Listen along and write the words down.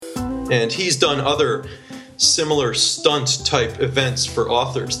And he's done other similar stunt-type events for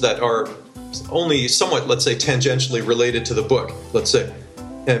authors that are only somewhat, let's say, tangentially related to the book, let's say.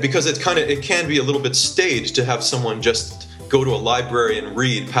 Because it can be a little bit staged to have someone just go to a library and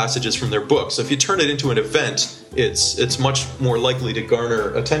read passages from their book. So if you turn it into an event, it's much more likely to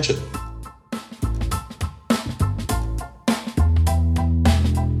garner attention.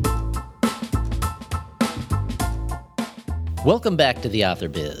 Welcome back to The Author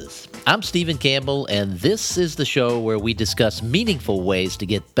Biz. I'm Stephen Campbell, and this is the show where we discuss meaningful ways to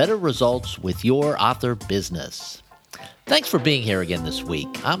get better results with your author business. Thanks for being here again this week.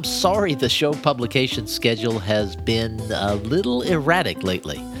 I'm sorry the show publication schedule has been a little erratic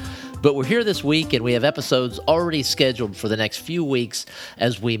lately, but we're here this week and we have episodes already scheduled for the next few weeks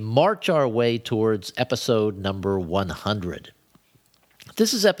as we march our way towards episode number 100.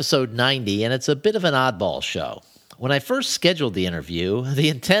 This is episode 90, and it's a bit of an oddball show. When I first scheduled the interview, the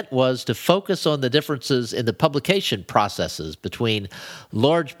intent was to focus on the differences in the publication processes between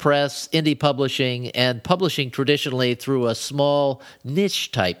large press, indie publishing, and publishing traditionally through a small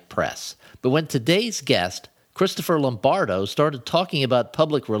niche-type press. But when today's guest, Christopher Lombardo, started talking about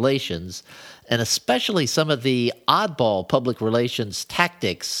public relations, and especially some of the oddball public relations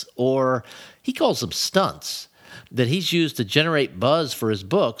tactics, or he calls them stunts, that he's used to generate buzz for his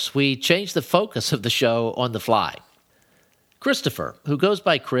books, we changed the focus of the show on the fly. Christopher, who goes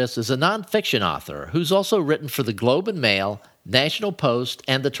by Chris, is a nonfiction author who's also written for the Globe and Mail, National Post,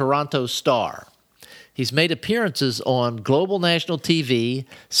 and the Toronto Star. He's made appearances on Global National TV,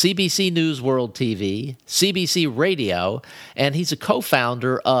 CBC News World TV, CBC Radio, and he's a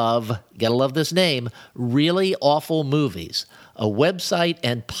co-founder of, gotta love this name, Really Awful Movies, a website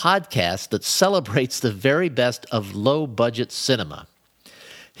and podcast that celebrates the very best of low-budget cinema.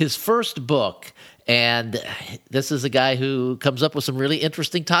 His first book, and this is a guy who comes up with some really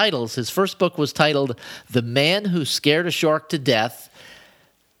interesting titles. His first book was titled The Man Who Scared a Shark to Death.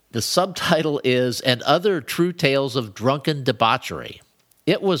 The subtitle is And Other True Tales of Drunken Debauchery.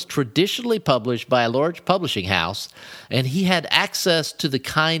 It was traditionally published by a large publishing house, and he had access to the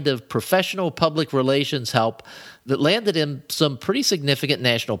kind of professional public relations help that landed him some pretty significant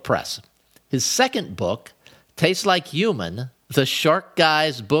national press. His second book, Tastes Like Human, The Shark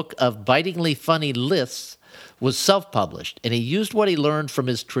Guy's Book of Bitingly Funny Lists, was self-published, and he used what he learned from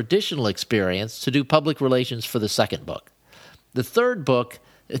his traditional experience to do public relations for the second book. The third book,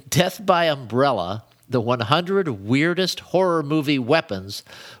 Death by Umbrella, The 100 Weirdest Horror Movie Weapons,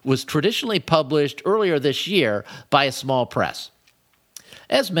 was traditionally published earlier this year by a small press.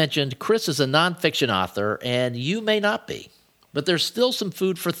 As mentioned, Chris is a nonfiction author, and you may not be. But there's still some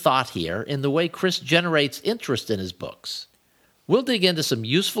food for thought here in the way Chris generates interest in his books. We'll dig into some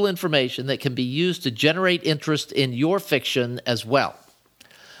useful information that can be used to generate interest in your fiction as well.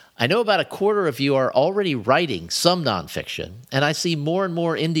 I know about a quarter of you are already writing some nonfiction, and I see more and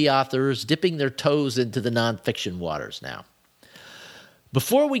more indie authors dipping their toes into the nonfiction waters now.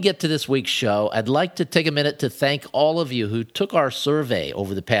 Before we get to this week's show, I'd like to take a minute to thank all of you who took our survey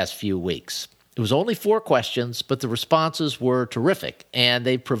over the past few weeks. It was only 4 questions, but the responses were terrific, and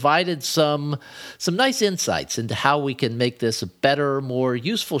they provided some nice insights into how we can make this a better, more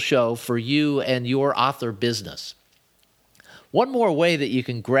useful show for you and your author business. One more way that you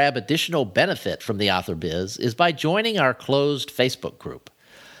can grab additional benefit from the Author Biz is by joining our closed Facebook group.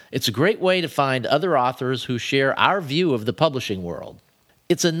 It's a great way to find other authors who share our view of the publishing world.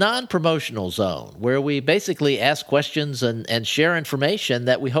 It's a non-promotional zone where we basically ask questions and share information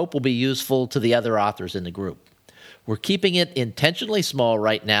that we hope will be useful to the other authors in the group. We're keeping it intentionally small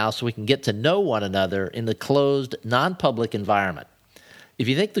right now so we can get to know one another in the closed, non-public environment. If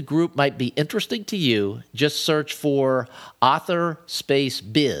you think the group might be interesting to you, just search for Author Space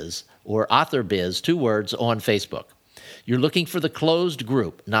Biz or Author Biz, 2 words, on Facebook. You're looking for the closed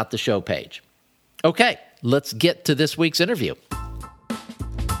group, not the show page. Okay, let's get to this week's interview.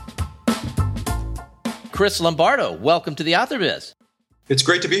 Chris Lombardo, welcome to the Author Biz. It's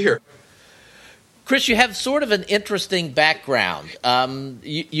great to be here. Chris, you have sort of an interesting background.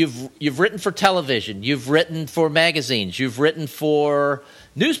 You've written for television, you've written for magazines, you've written for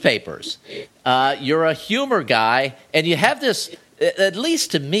newspapers. You're a humor guy, and you have this, at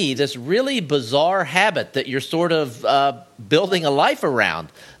least to me, this really bizarre habit that you're sort of building a life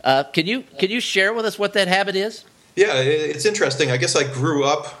around. Can you share with us what that habit is? Yeah, it's interesting. I guess I grew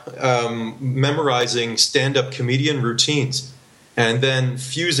up memorizing stand-up comedian routines and then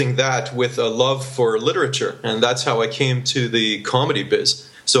fusing that with a love for literature. And that's how I came to the comedy biz.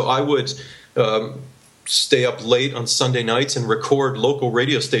 So I would stay up late on Sunday nights and record local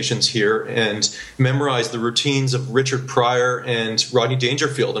radio stations here and memorize the routines of Richard Pryor and Rodney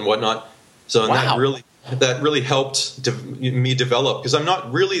Dangerfield and whatnot. So Wow. that really helped me develop, because I'm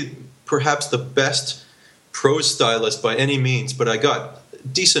not really perhaps the best prose stylist by any means, but I got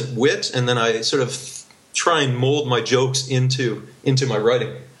decent wit, and then I sort of try and mold my jokes into my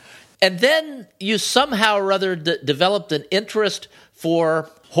writing. And then you somehow or other developed an interest for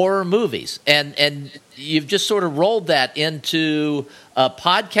horror movies, and you've just sort of rolled that into a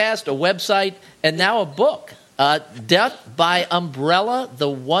podcast, a website, and now a book. Death by Umbrella, the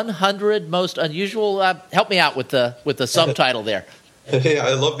 100 most unusual. Help me out with the subtitle there. Hey,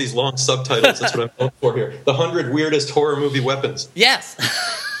 I love these long subtitles. That's what I'm known for here. The 100 weirdest horror movie weapons. Yes.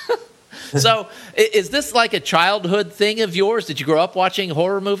 So, is this like a childhood thing of yours? Did you grow up watching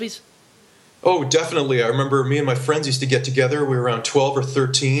horror movies? Oh, definitely. I remember me and my friends used to get together. We were around 12 or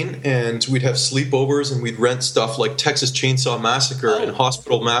 13, and we'd have sleepovers, and we'd rent stuff like Texas Chainsaw Massacre and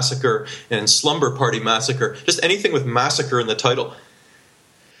Hospital Massacre and Slumber Party Massacre, just anything with massacre in the title.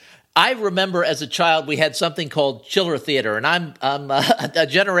 I remember as a child we had something called Chiller Theater, and I'm a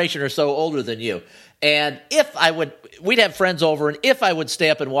generation or so older than you. And we'd have friends over, and if I would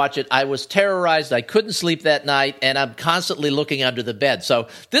stay up and watch it, I was terrorized. I couldn't sleep that night, and I'm constantly looking under the bed. So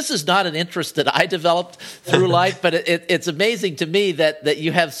this is not an interest that I developed through life, but it's amazing to me that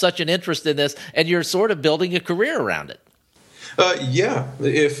you have such an interest in this, and you're sort of building a career around it. Yeah,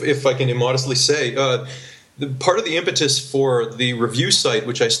 if I can immodestly say. Part of the impetus for the review site,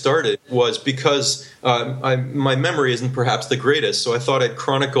 which I started, was because my memory isn't perhaps the greatest, so I thought I'd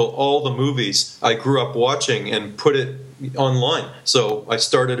chronicle all the movies I grew up watching and put it online. So I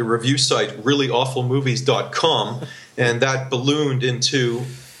started a review site, reallyawfulmovies.com, and that ballooned into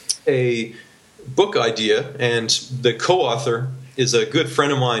a book idea, and the co-author is a good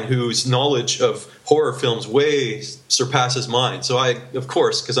friend of mine whose knowledge of horror films way surpasses mine. So I, of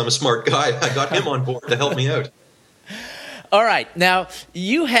course, because I'm a smart guy, I got him on board to help me out. All right. Now,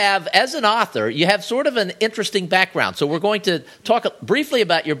 you have, as an author, you have sort of an interesting background. So we're going to talk briefly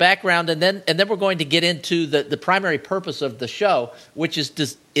about your background, and then we're going to get into the primary purpose of the show, which is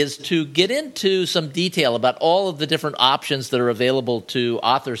to get into some detail about all of the different options that are available to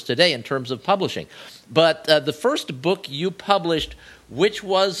authors today in terms of publishing. But the first book you published, which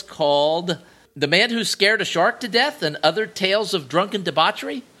was called The Man Who Scared a Shark to Death and Other Tales of Drunken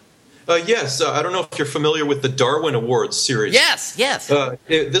Debauchery? Yes. I don't know if you're familiar with the Darwin Awards series. Yes.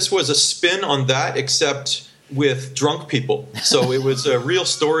 This was a spin on that, except with drunk people. So it was real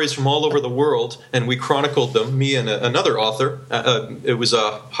stories from all over the world, and we chronicled them, me and another author. It was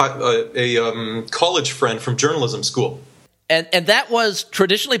a college friend from journalism school. And that was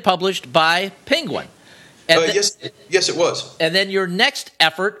traditionally published by Penguin. Yes, it was. And then your next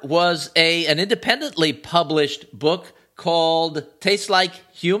effort was an independently published book called Tastes Like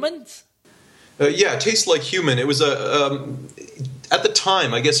Humans? Tastes Like Human. It was at the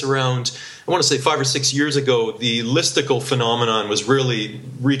time, I guess around, I want to say 5 or 6 years ago, the listicle phenomenon was really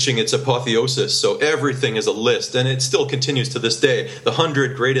reaching its apotheosis. So everything is a list, and it still continues to this day. The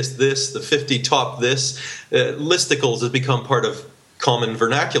 100 greatest this, the 50 top this. Listicles has become part of common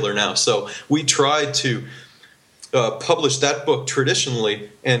vernacular now. So we tried to publish that book traditionally,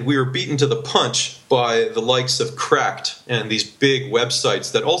 and we were beaten to the punch by the likes of Cracked and these big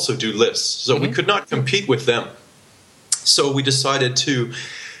websites that also do lists. So we could not compete with them. So we decided to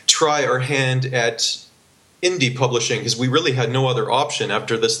try our hand at indie publishing, because we really had no other option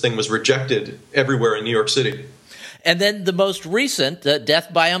after this thing was rejected everywhere in New York City. And then the most recent,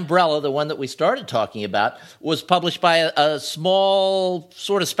 Death by Umbrella, the one that we started talking about, was published by a small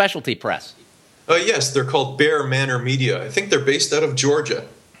sort of specialty press. Yes, they're called Bear Manor Media. I think they're based out of Georgia.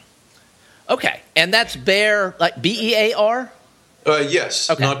 Okay, and that's Bear, like B-E-A-R? Yes,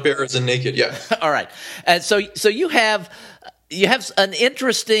 okay. Not bear as in naked, yeah. All right. So you have an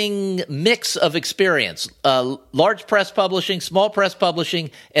interesting mix of experience, large press publishing, small press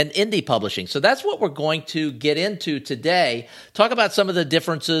publishing, and indie publishing. So that's what we're going to get into today. Talk about some of the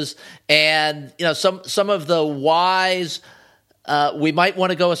differences and some of the whys. We might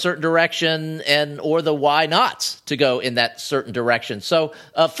want to go a certain direction or the why nots to go in that certain direction. So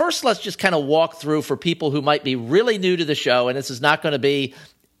first, let's just kind of walk through for people who might be really new to the show, and this is not going to be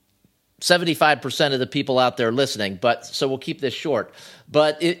 75% of the people out there listening, so we'll keep this short.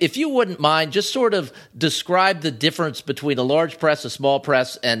 But if you wouldn't mind, just sort of describe the difference between a large press, a small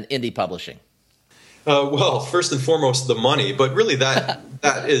press, and indie publishing. Well, first and foremost, the money, but really that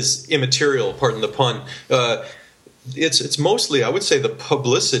is immaterial, pardon the pun. It's mostly, I would say, the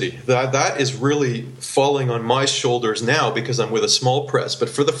publicity that is really falling on my shoulders now because I'm with a small press. But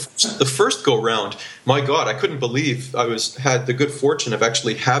for the first go round, my God, I couldn't believe I had the good fortune of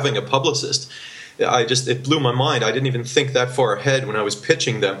actually having a publicist. It blew my mind. I didn't even think that far ahead when I was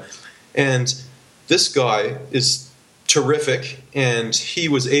pitching them. And this guy is terrific, and he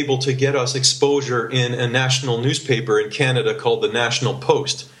was able to get us exposure in a national newspaper in Canada called the National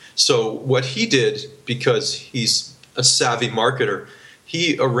Post. So what he did, because he's a savvy marketer,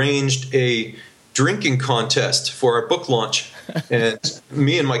 he arranged a drinking contest for our book launch. And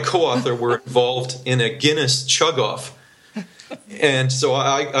me and my co-author were involved in a Guinness chug-off. And so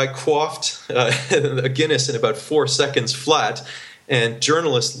I quaffed a Guinness in about 4 seconds flat. And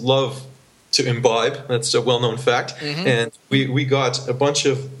journalists love to imbibe. That's a well-known fact. Mm-hmm. And we got a bunch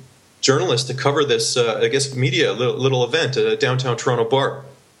of journalists to cover this, media little event at a downtown Toronto bar.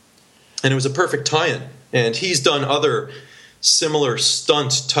 And it was a perfect tie-in. And he's done other similar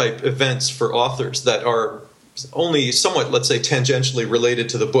stunt-type events for authors that are only somewhat, let's say, tangentially related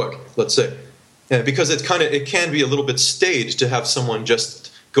to the book, let's say. Because it can be a little bit staged to have someone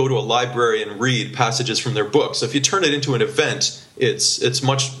just go to a library and read passages from their book. So if you turn it into an event, it's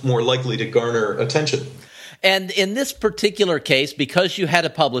much more likely to garner attention. And in this particular case, because you had a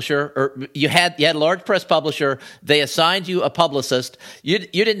publisher, or you had a large press publisher, they assigned you a publicist. You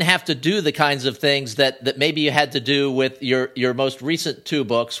didn't have to do the kinds of things that maybe you had to do with your most recent 2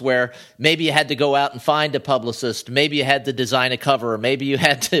 books, where maybe you had to go out and find a publicist, maybe you had to design a cover, maybe you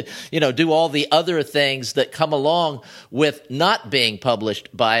had to do all the other things that come along with not being published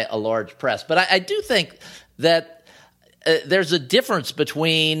by a large press. But I do think that there's a difference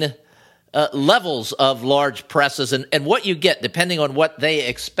between levels of large presses and what you get depending on what they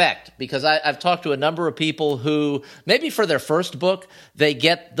expect. Because I've talked to a number of people who maybe for their first book, they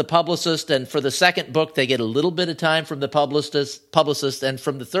get the publicist, and for the second book, they get a little bit of time from the publicist, and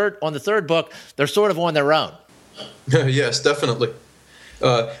from the third book, they're sort of on their own. Yes, definitely.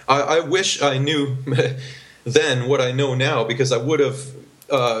 I wish I knew then what I know now, because I would have,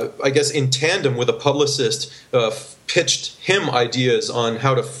 in tandem with a publicist, pitched him ideas on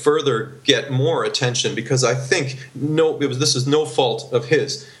how to further get more attention, because I think this is no fault of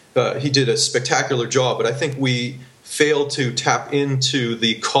his. He did a spectacular job, but I think we failed to tap into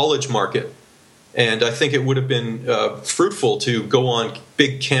the college market. And I think it would have been fruitful to go on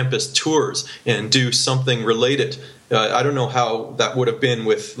big campus tours and do something related. I don't know how that would have been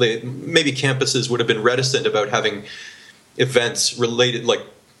maybe campuses would have been reticent about having events related, like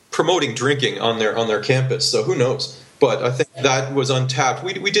promoting drinking on their campus. So who knows? But I think that was untapped.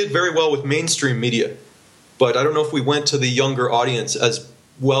 We did very well with mainstream media, but I don't know if we went to the younger audience as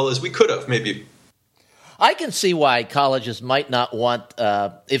well as we could have, maybe. I can see why colleges might not want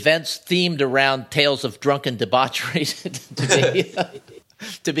events themed around tales of drunken debauchery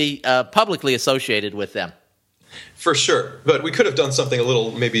to be publicly associated with them. For sure. But we could have done something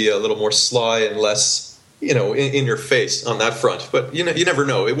maybe a little more sly and less in your face on that front. But you never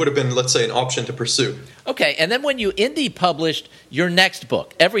know. It would have been, let's say, an option to pursue. Okay, and then when you indie published your next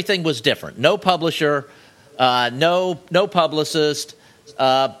book, everything was different. No publisher, no publicist,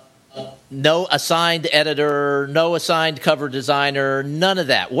 no assigned editor, no assigned cover designer, none of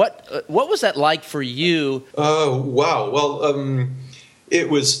that. What was that like for you? Oh, wow. Well, it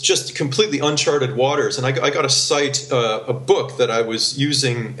was just completely uncharted waters, and I got to cite a book that I was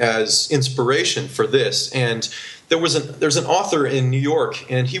using as inspiration for this. And there's an author in New York,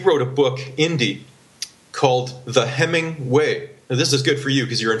 and he wrote a book, indie, called The Hemingway. Now, this is good for you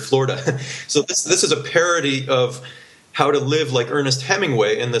because you're in Florida. So this is a parody of How to Live Like Ernest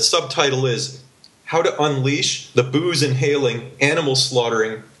Hemingway, and the subtitle is How to Unleash the Booze-Inhaling,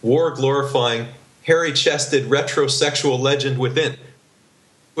 Animal-Slaughtering, War-Glorifying, Hairy-Chested, Retrosexual Legend Within,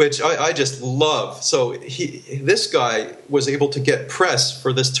 which I just love. So this guy was able to get press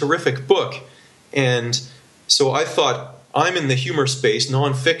for this terrific book, and so I thought, I'm in the humor space,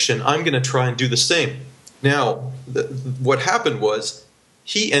 nonfiction, I'm going to try and do the same. Now, what happened was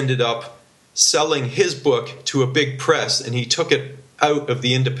he ended up selling his book to a big press, and he took it out of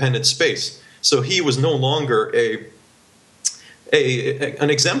the independent space. So he was no longer an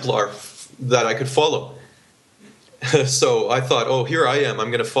exemplar that I could follow. So I thought, here I am. I'm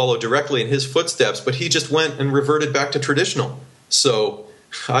going to follow directly in his footsteps. But he just went and reverted back to traditional. So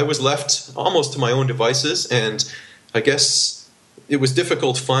I was left almost to my own devices. And I guess it was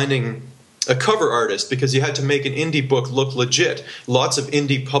difficult finding a cover artist because you had to make an indie book look legit. Lots of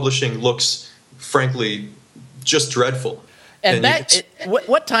indie publishing looks, frankly, just dreadful. And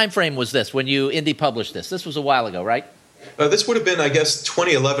what time frame was this when you indie published this? This was a while ago, right? This would have been, I guess,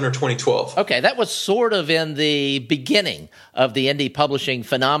 2011 or 2012. Okay, that was sort of in the beginning of the indie publishing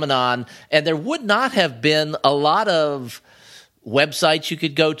phenomenon, and there would not have been a lot of websites you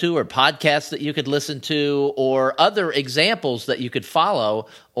could go to or podcasts that you could listen to or other examples that you could follow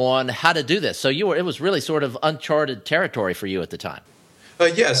on how to do this. So it was really sort of uncharted territory for you at the time.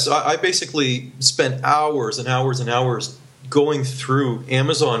 Yes, I basically spent hours and hours and hours going through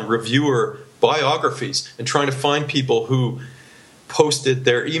Amazon reviewer biographies and trying to find people who posted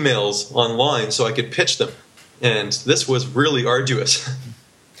their emails online so I could pitch them. And this was really arduous.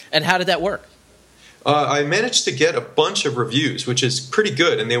 And how did that work? I managed to get a bunch of reviews, which is pretty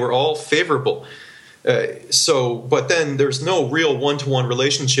good, and they were all favorable. But then there's no real one-to-one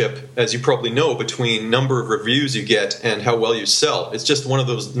relationship, as you probably know, between number of reviews you get and how well you sell. It's just one of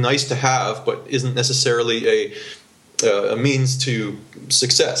those nice to have, but isn't necessarily a means to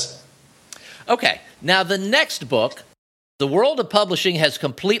success. Okay, now the next book, the world of publishing has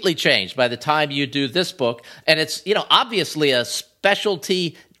completely changed by the time you do this book, and it's obviously a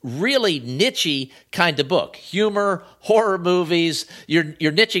specialty, really niche-y kind of book. Humor, horror movies, you're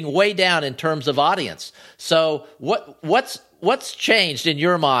niching way down in terms of audience. So what's changed in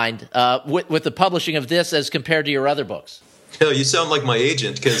your mind with the publishing of this as compared to your other books? You sound like my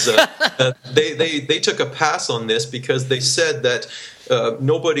agent, because they took a pass on this because they said that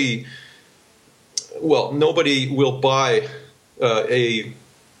nobody will buy a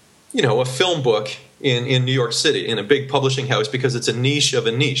film book in New York City in a big publishing house because it's a niche of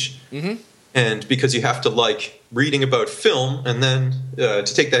a niche. Mm-hmm. And because you have to like reading about film, and then to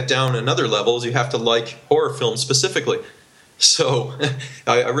take that down another levels, you have to like horror films specifically. So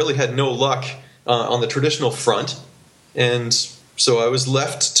I really had no luck on the traditional front, and so I was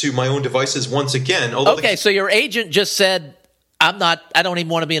left to my own devices once again. Okay, so your agent just said, I don't even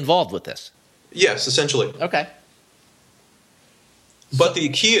want to be involved with this. Yes, essentially. Okay. But the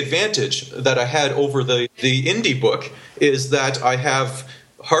key advantage that I had over the indie book is that I have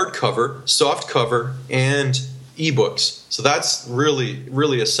hardcover, softcover, and ebooks. So that's really,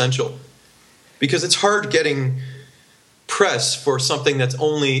 really essential. Because it's hard getting press for something that's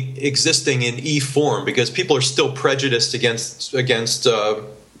only existing in e-form, because people are still prejudiced against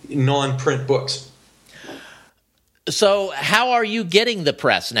non-print books. So how are you getting the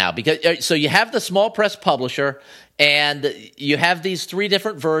press now? Because so you have the small press publisher, and you have these 3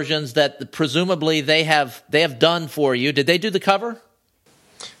 different versions that presumably they have done for you. Did they do the cover?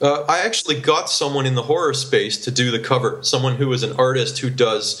 I actually got someone in the horror space to do the cover. Someone who is an artist who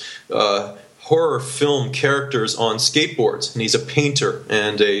does horror film characters on skateboards, and he's a painter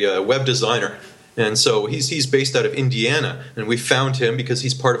and a web designer. And so he's based out of Indiana, and we found him because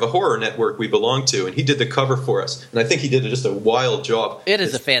he's part of a horror network we belong to, and he did the cover for us. And I think he did just a wild job. It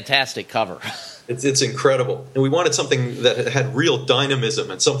is a fantastic cover. It's incredible. And we wanted something that had real dynamism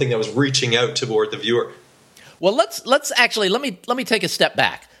and something that was reaching out toward the viewer. Well, let's actually let me take a step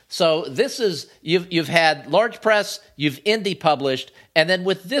back. So this is you've had large press, you've indie published, and then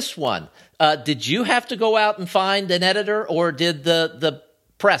with this one, did you have to go out and find an editor, or did the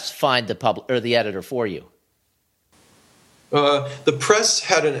press find the editor for you? The press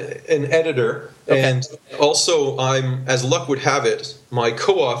had an editor, okay. And also, as luck would have it, my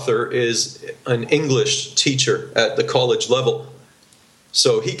co-author is an English teacher at the college level.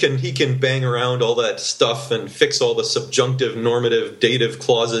 So he can bang around all that stuff and fix all the subjunctive, normative, dative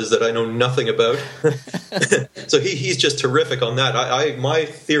clauses that I know nothing about. So he's just terrific on that. My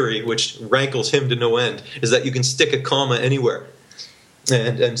theory, which rankles him to no end, is that you can stick a comma anywhere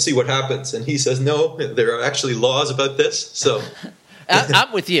and see what happens. And he says, no, there are actually laws about this. So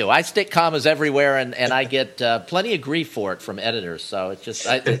I'm with you. I stick commas everywhere, and I get plenty of grief for it from editors. So it's just,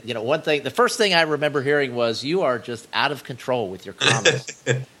 one thing. The first thing I remember hearing was, "You are just out of control with your commas,"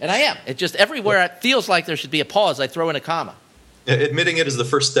 and I am. It just everywhere it feels like there should be a pause, I throw in a comma. Admitting it is the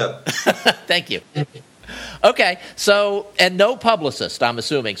first step. Thank you. Okay, so and no publicist, I'm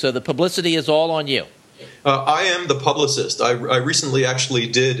assuming. So the publicity is all on you. I am the publicist. I recently actually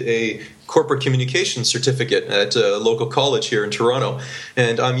did a corporate communications certificate at a local college here in Toronto,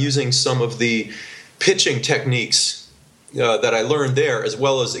 and I'm using some of the pitching techniques that I learned there, as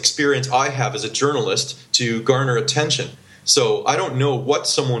well as experience I have as a journalist, to garner attention. So I don't know what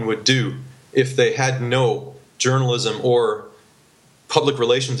someone would do if they had no journalism or public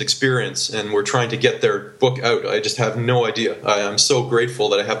relations experience and were trying to get their book out. I just have no idea. I'm so grateful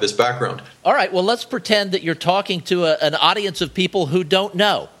that I have this background. All right, well, let's pretend that you're talking to an audience of people who don't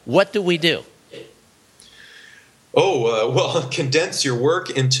know. What do we do? Well, condense your work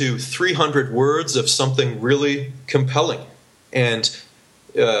into 300 words of something really compelling. And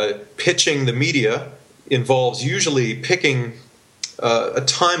pitching the media involves usually picking a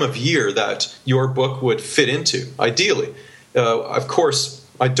time of year that your book would fit into, ideally. Of course,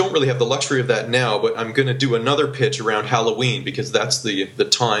 I don't really have the luxury of that now, but I'm going to do another pitch around Halloween because that's the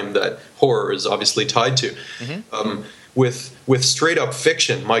time that horror is obviously tied to. Mm-hmm. With straight-up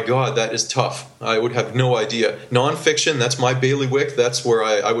fiction, my God, that is tough. I would have no idea. Non-fiction, that's my bailiwick. That's where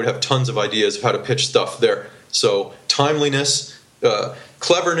I would have tons of ideas of how to pitch stuff there. So timeliness,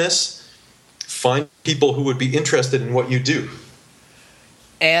 cleverness, find people who would be interested in what you do.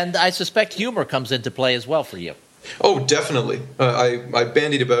 And I suspect humor comes into play as well for you. Oh, definitely. I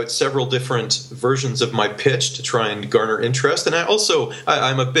bandied about several different versions of my pitch to try and garner interest. And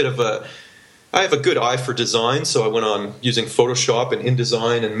I'm a bit of I have a good eye for design, so I went on using Photoshop and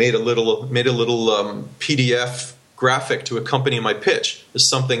InDesign and made a little PDF graphic to accompany my pitch. It's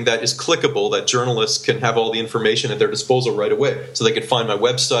something that is clickable, that journalists can have all the information at their disposal right away, so they can find my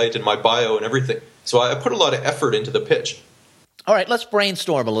website and my bio and everything. So I put a lot of effort into the pitch. All right, let's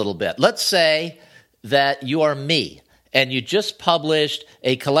brainstorm a little bit. Let's say that you are me, and you just published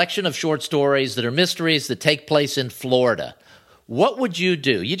a collection of short stories that are mysteries that take place in Florida. What would you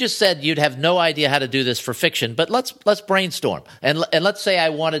do? You just said you'd have no idea how to do this for fiction, but let's brainstorm. And let's say I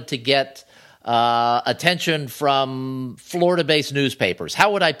wanted to get attention from Florida-based newspapers.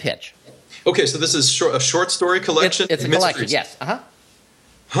 How would I pitch? Okay, so this is a short story collection? It's a collection, yes. I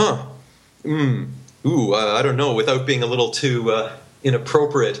don't know, without being a little too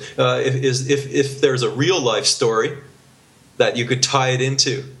inappropriate. If there's a real-life story that you could tie it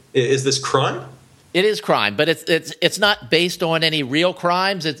into, is this crime? It is crime, but it's not based on any real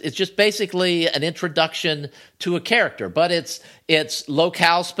crimes. It's just basically an introduction to a character, but it's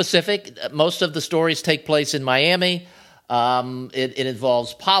locale specific. Most of the stories take place in Miami. It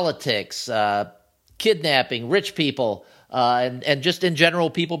involves politics, kidnapping, rich people, and just in general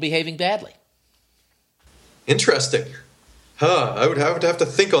people behaving badly. Interesting. I would have to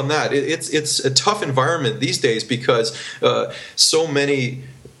think on that. It's a tough environment these days because so many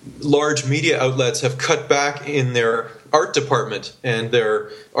large media outlets have cut back in their art department and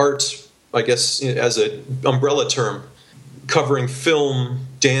their art, I guess, as an umbrella term, covering film,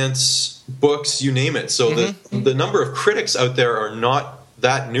 dance, books, you name it. So the number of critics out there are not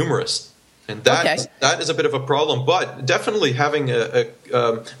that numerous. And that is a bit of a problem. But definitely having a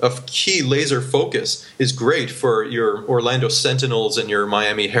key laser focus is great for your Orlando Sentinels and your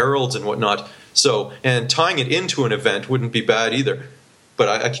Miami Heralds and whatnot. So, and tying it into an event wouldn't be bad either. But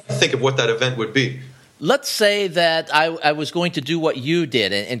I can't think of what that event would be. Let's say that I was going to do what you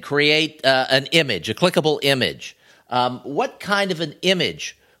did and create an image, a clickable image. What kind of an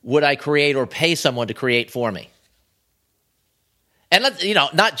image would I create or pay someone to create for me? And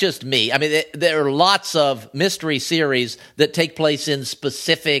not just me. I mean, there are lots of mystery series that take place in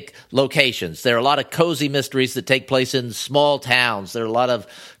specific locations. There are a lot of cozy mysteries that take place in small towns. There are a lot of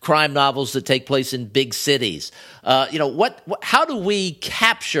crime novels that take place in big cities. How do we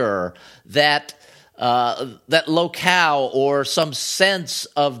capture that locale or some sense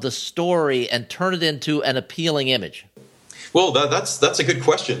of the story and turn it into an appealing image? Well, that's a good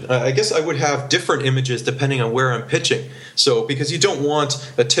question. I guess I would have different images depending on where I'm pitching. So, because you don't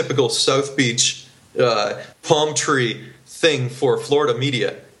want a typical South Beach palm tree thing for Florida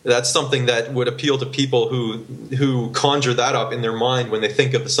media. That's something that would appeal to people who conjure that up in their mind when they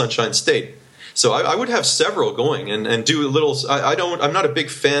think of the Sunshine State. So I would have several going and do a little. I'm not a big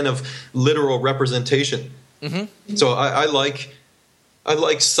fan of literal representation. Mm-hmm. So I like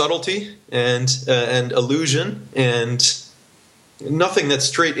subtlety and illusion and nothing that's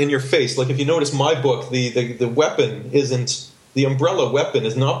straight in your face. Like if you notice my book, the weapon isn't, the umbrella weapon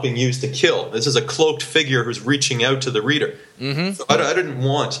is not being used to kill. This is a cloaked figure who's reaching out to the reader. Mm-hmm. So I didn't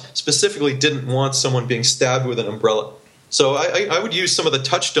want someone being stabbed with an umbrella. So I would use some of the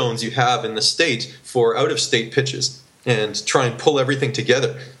touchstones you have in the state for out-of-state pitches and try and pull everything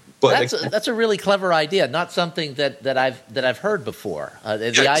together. But that's a really clever idea. Not something that I've heard before.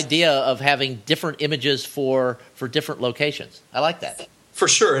 The idea of having different images for different locations. I like that. For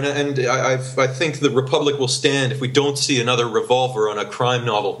sure, and I think the Republic will stand if we don't see another revolver on a crime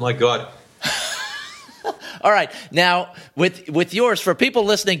novel. My God. All right. Now, with yours, for people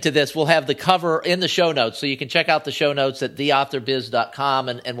listening to this, we'll have the cover in the show notes, so you can check out the show notes at theauthorbiz.com,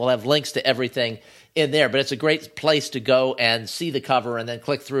 and we'll have links to everything in there. But it's a great place to go and see the cover and then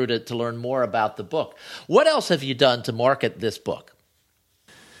click through to learn more about the book. What else have you done to market this book?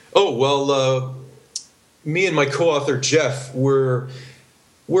 Oh, well, me and my co-author, Jeff, we're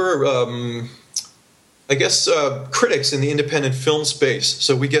I guess, critics in the independent film space.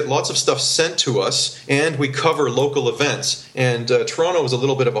 So we get lots of stuff sent to us, and we cover local events. And Toronto is a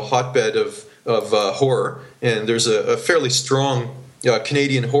little bit of a hotbed of of horror, and there's a fairly strong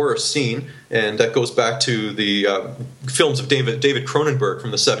Canadian horror scene, and that goes back to the films of David Cronenberg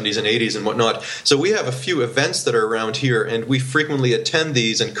from the 70s and 80s and whatnot. So we have a few events that are around here, and we frequently attend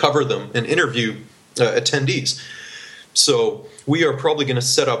these and cover them and interview attendees. So we are probably going to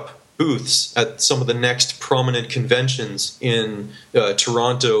set up booths at some of the next prominent conventions in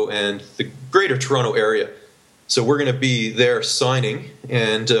Toronto and the greater Toronto area. So we're going to be there signing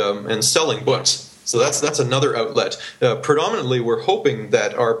and selling books. So that's another outlet. Predominantly, we're hoping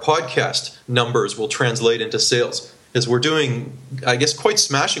that our podcast numbers will translate into sales, as we're doing, I guess, quite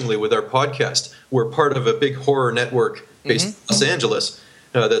smashingly with our podcast. We're part of a big horror network based in Los Angeles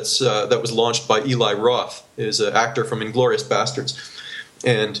that was launched by Eli Roth, is an actor from Inglourious Bastards.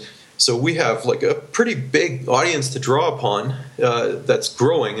 And so we have like a pretty big audience to draw upon that's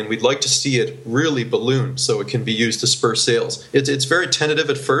growing, and we'd like to see it really balloon so it can be used to spur sales. It's very tentative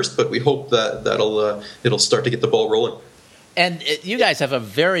at first, but we hope that it'll start to get the ball rolling. And you guys have a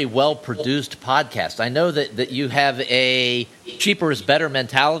very well-produced podcast. I know that you have a cheaper is better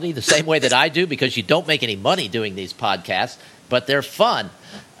mentality, the same way that I do, because you don't make any money doing these podcasts, but they're fun.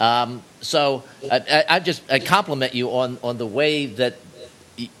 So I compliment you on the way that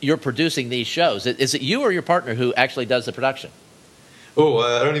you're producing these shows. Is it you or your partner who actually does the production? Oh,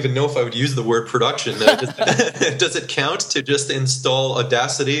 I don't even know if I would use the word production. Does it count to just install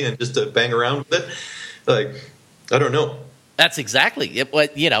Audacity and just to bang around with it? Like, I don't know. That's exactly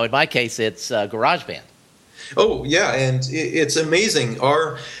it. You know, in my case, it's GarageBand. Oh, yeah, and it's amazing.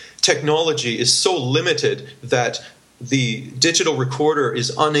 Our technology is so limited that the digital recorder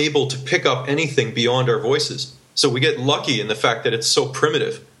is unable to pick up anything beyond our voices. So we get lucky in the fact that it's so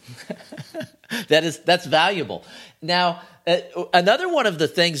primitive. That's valuable. Now, another one of the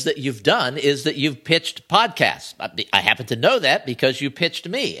things that you've done is that you've pitched podcasts. I happen to know that because you pitched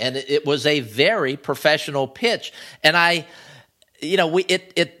me, and it was a very professional pitch. And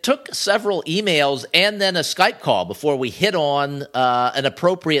it took several emails and then a Skype call before we hit on an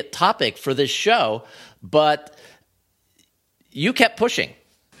appropriate topic for this show, but you kept pushing.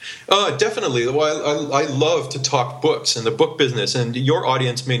 Definitely. Well, I love to talk books and the book business, and your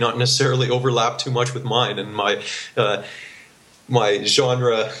audience may not necessarily overlap too much with mine and my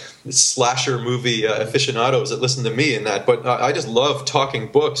genre slasher movie aficionados that listen to me and that. But I just love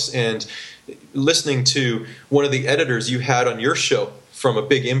talking books, and listening to one of the editors you had on your show from a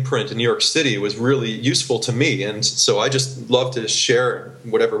big imprint in New York City was really useful to me. And so I just love to share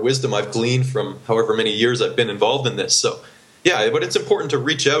whatever wisdom I've gleaned from however many years I've been involved in this. So yeah, but it's important to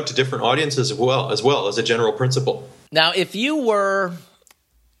reach out to different audiences as well as a general principle. Now, if you were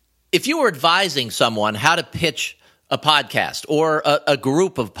advising someone how to pitch a podcast or a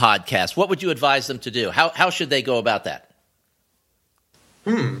group of podcasts, what would you advise them to do? How should they go about that?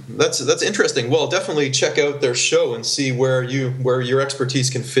 That's interesting. Well, definitely check out their show and see where your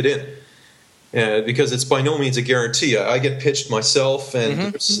expertise can fit in. Because it's by no means a guarantee. I get pitched myself,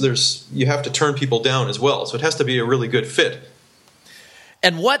 and there's you have to turn people down as well. So it has to be a really good fit.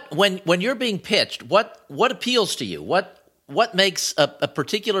 And when you're being pitched, what appeals to you? What makes a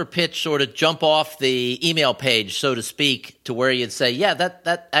particular pitch sort of jump off the email page, so to speak, to where you'd say, yeah,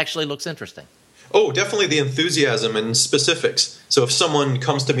 that actually looks interesting? Oh, definitely the enthusiasm and specifics. So if someone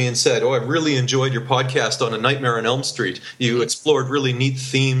comes to me and said, oh, I really enjoyed your podcast on A Nightmare on Elm Street. You explored really neat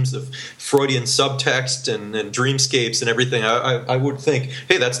themes of Freudian subtext and dreamscapes and everything. I would think,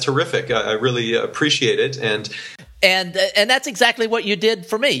 hey, that's terrific. I really appreciate it. And that's exactly what you did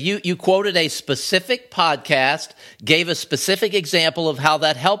for me. You quoted a specific podcast, gave a specific example of how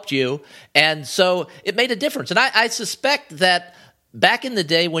that helped you, and so it made a difference. And I suspect that back in the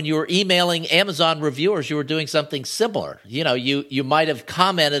day when you were emailing Amazon reviewers, you were doing something similar. You know, you might have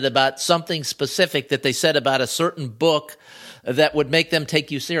commented about something specific that they said about a certain book that would make them take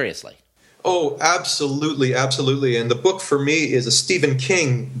you seriously. Oh, absolutely, absolutely. And the book for me is a Stephen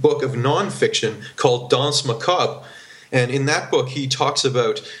King book of nonfiction called Danse Macabre. And in that book, he talks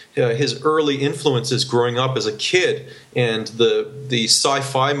about his early influences growing up as a kid and the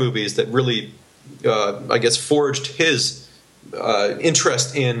sci-fi movies that really, I guess, forged his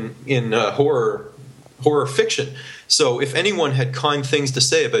interest in horror fiction. So if anyone had kind things to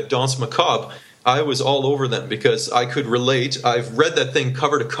say about Danse Macabre, I was all over them because I could relate. I've read that thing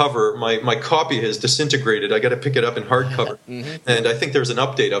cover to cover. My copy has disintegrated. I got to pick it up in hardcover. And I think there's an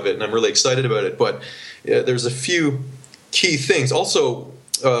update of it, and I'm really excited about it. But there's a few key things. Also,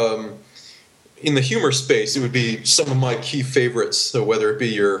 in the humor space, it would be some of my key favorites. So whether it be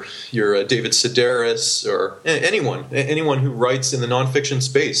your David Sedaris or anyone who writes in the nonfiction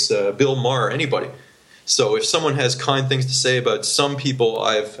space, Bill Maher, anybody. So if someone has kind things to say about some people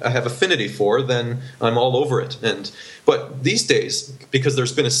I have affinity for, then I'm all over it. But these days, because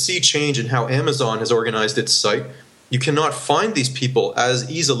there's been a sea change in how Amazon has organized its site, you cannot find these people as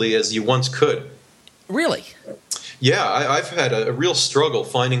easily as you once could. Really? Yeah, I've had a real struggle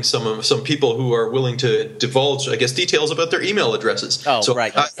finding some people who are willing to divulge, I guess, details about their email addresses. Oh, so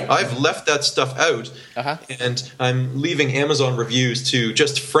right. I've left that stuff out, and I'm leaving Amazon reviews to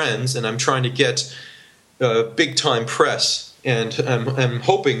just friends, and I'm trying to get big-time press, and I'm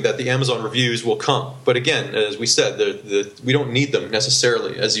hoping that the Amazon reviews will come. But again, as we said, we don't need them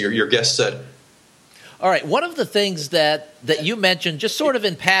necessarily, as your guest said. All right. One of the things that you mentioned, just sort of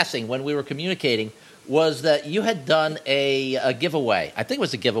in passing when we were communicating, was that you had done a giveaway. I think it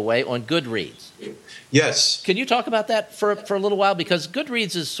was a giveaway on Goodreads. Yes. Can you talk about that for a little while? Because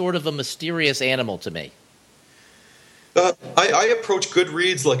Goodreads is sort of a mysterious animal to me. I approach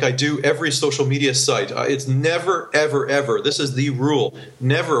Goodreads like I do every social media site. It's never, ever, ever, this is the rule,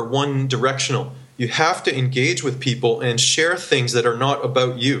 never one directional. You have to engage with people and share things that are not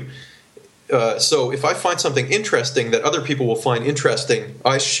about you. So if I find something interesting that other people will find interesting,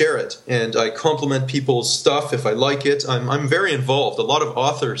 I share it and I compliment people's stuff if I like it. I'm very involved. A lot of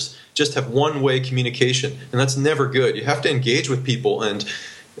authors just have one-way communication, and that's never good. You have to engage with people and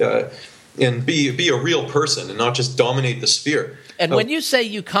be a real person and not just dominate the sphere. And when you say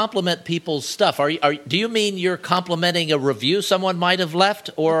you compliment people's stuff, do you mean you're complimenting a review someone might have left,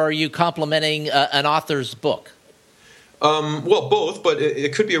 or are you complimenting an author's book? Well, both, but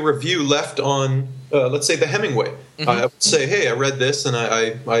it could be a review left on, let's say, the Hemingway. Mm-hmm. I would say, hey, I read this, and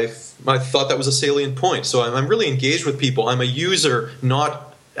I thought that was a salient point. So I'm really engaged with people. I'm a user,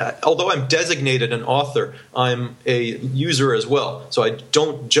 not, although I'm designated an author, I'm a user as well. So I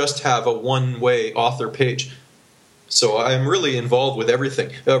don't just have a one-way author page. So I'm really involved with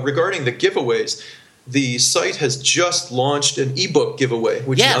everything. Regarding the giveaways, the site has just launched an ebook giveaway.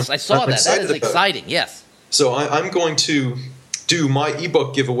 Which yes, I saw that. That is exciting, yes. So I'm going to do my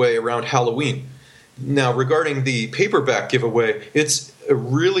ebook giveaway around Halloween. Now, regarding the paperback giveaway, it's a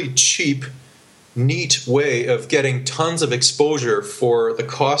really cheap, neat way of getting tons of exposure for the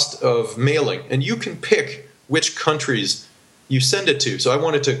cost of mailing. And you can pick which countries you send it to. So I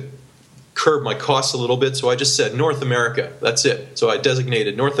wanted to curb my costs a little bit, so I just said North America. That's it. So I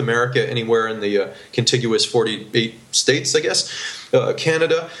designated North America, anywhere in the contiguous 48 states, I guess,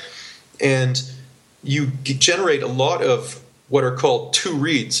 Canada, and you generate a lot of what are called to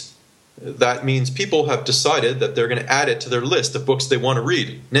reads. That means people have decided that they're going to add it to their list of books they want to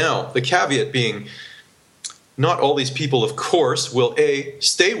read. Now, the caveat being, not all these people, of course, will A,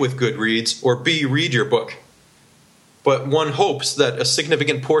 stay with Goodreads, or B, read your book. But one hopes that a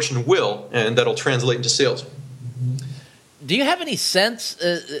significant portion will, and that'll translate into sales. Do you have any sense,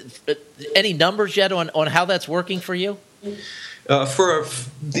 any numbers yet on how that's working for you? For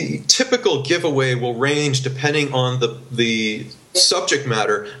the typical giveaway will range, depending on the subject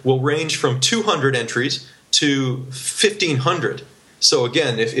matter, will range from 200 entries to 1,500. So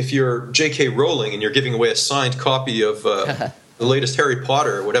again, if you're J.K. Rowling and you're giving away a signed copy of the latest Harry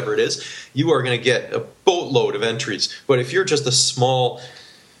Potter or whatever it is, you are going to get a boatload of entries. But if you're just a small...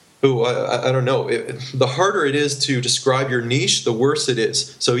 I don't know. The harder it is to describe your niche, the worse it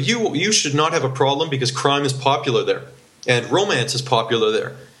is. So you should not have a problem because crime is popular there. And romance is popular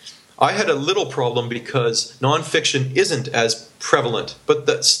there. I had a little problem because nonfiction isn't as prevalent, but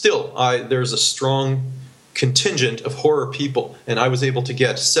there's a strong contingent of horror people, and I was able to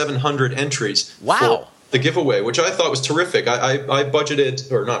get 700 entries for the giveaway, which I thought was terrific. I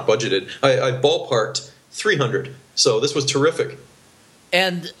ballparked 300, so this was terrific.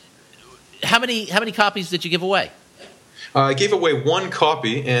 And how many copies did you give away? I gave away one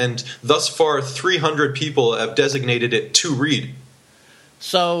copy, and thus far 300 people have designated it to read.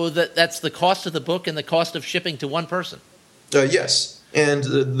 So that's the cost of the book and the cost of shipping to one person? Yes. And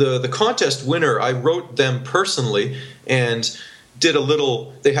the contest winner, I wrote them personally and did a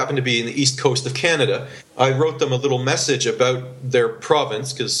little, they happen to be in the east coast of Canada. I wrote them a little message about their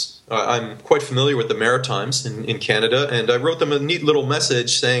province, because I'm quite familiar with the Maritimes in Canada, and I wrote them a neat little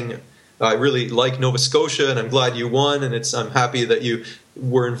message saying, I really like Nova Scotia, and I'm glad you won, and I'm happy that you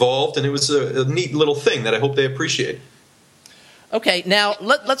were involved, and it was a neat little thing that I hope they appreciate. Okay, now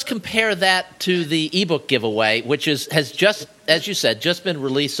let's compare that to the ebook giveaway, which has just, as you said, just been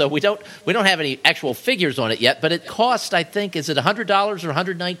released. So we don't have any actual figures on it yet, but it cost, I think, is it $100 or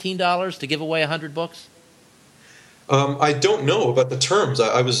 $119 to give away 100 books? I don't know about the terms.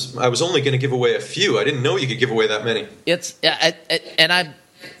 I was only going to give away a few. I didn't know you could give away that many.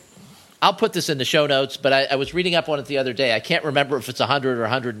 I'll put this in the show notes, but I was reading up on it the other day. I can't remember if it's 100 or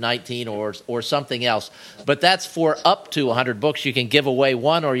 119 or something else, but that's for up to 100 books. You can give away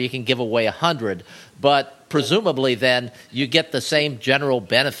one or you can give away 100, but presumably then you get the same general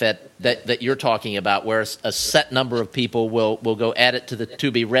benefit that you're talking about, where a set number of people will go add it to the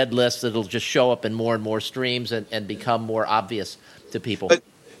to-be-read list. It'll just show up in more and more streams and become more obvious to people.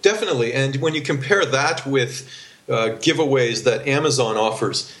 Definitely, and when you compare that with giveaways that Amazon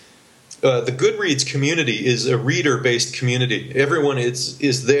offers, the Goodreads community is a reader-based community. Everyone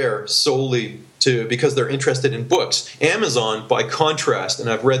is there solely because they're interested in books. Amazon, by contrast, and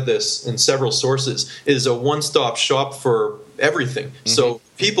I've read this in several sources, is a one-stop shop for everything. Mm-hmm. So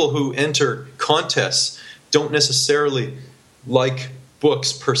people who enter contests don't necessarily like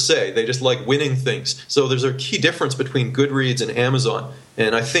books per se. They just like winning things. So there's a key difference between Goodreads and Amazon.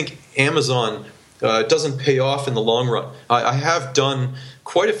 And I think Amazon doesn't pay off in the long run. I have done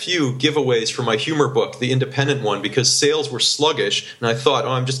quite a few giveaways for my humor book, the independent one, because sales were sluggish, and I thought,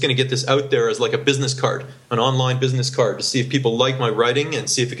 I'm just going to get this out there as like a business card, an online business card, to see if people like my writing and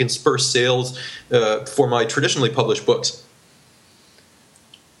see if it can spur sales for my traditionally published books.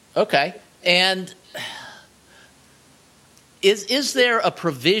 Okay. And is there a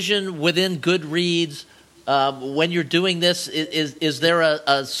provision within Goodreads when you're doing this? Is there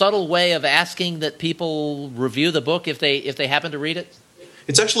a subtle way of asking that people review the book if they happen to read it?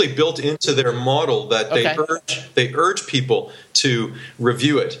 It's actually built into their model that they urge people to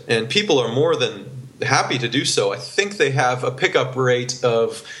review it, and people are more than happy to do so. I think they have a pickup rate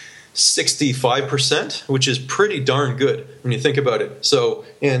of 65%, which is pretty darn good when you think about it. So,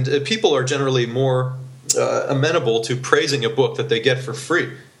 and people are generally more amenable to praising a book that they get for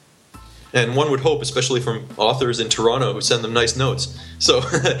free. And one would hope, especially from authors in Toronto who send them nice notes. So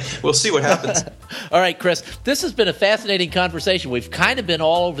we'll see what happens. All right, Chris, this has been a fascinating conversation. We've kind of been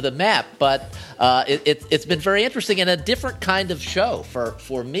all over the map, but it's been very interesting and a different kind of show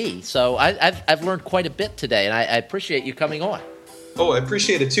for me. So I've learned quite a bit today, and I appreciate you coming on. Oh, I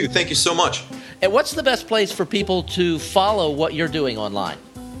appreciate it too. Thank you so much. And what's the best place for people to follow what you're doing online?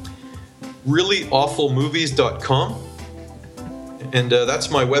 reallyawfulmovies.com. And that's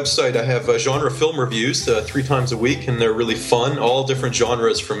my website. I have genre film reviews 3 times a week, and they're really fun, all different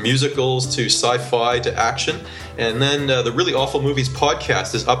genres, from musicals to sci-fi to action. And then the Really Awful Movies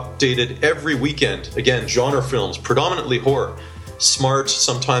podcast is updated every weekend. Again, genre films, predominantly horror. Smart,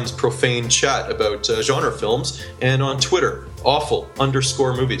 sometimes profane chat about genre films. And on Twitter,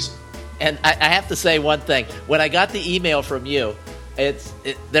 awful_movies. And I have to say one thing. When I got the email from you,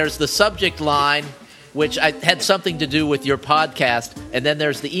 there's the subject line, which had something to do with your podcast, and then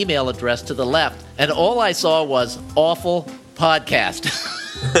there's the email address to the left, and all I saw was awful podcast.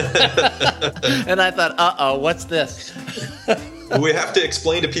 And I thought, uh-oh, what's this? We have to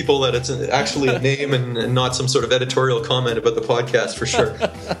explain to people that it's actually a name and not some sort of editorial comment about the podcast, for sure.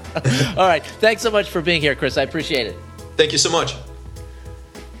 All right. Thanks so much for being here, Chris. I appreciate it. Thank you so much.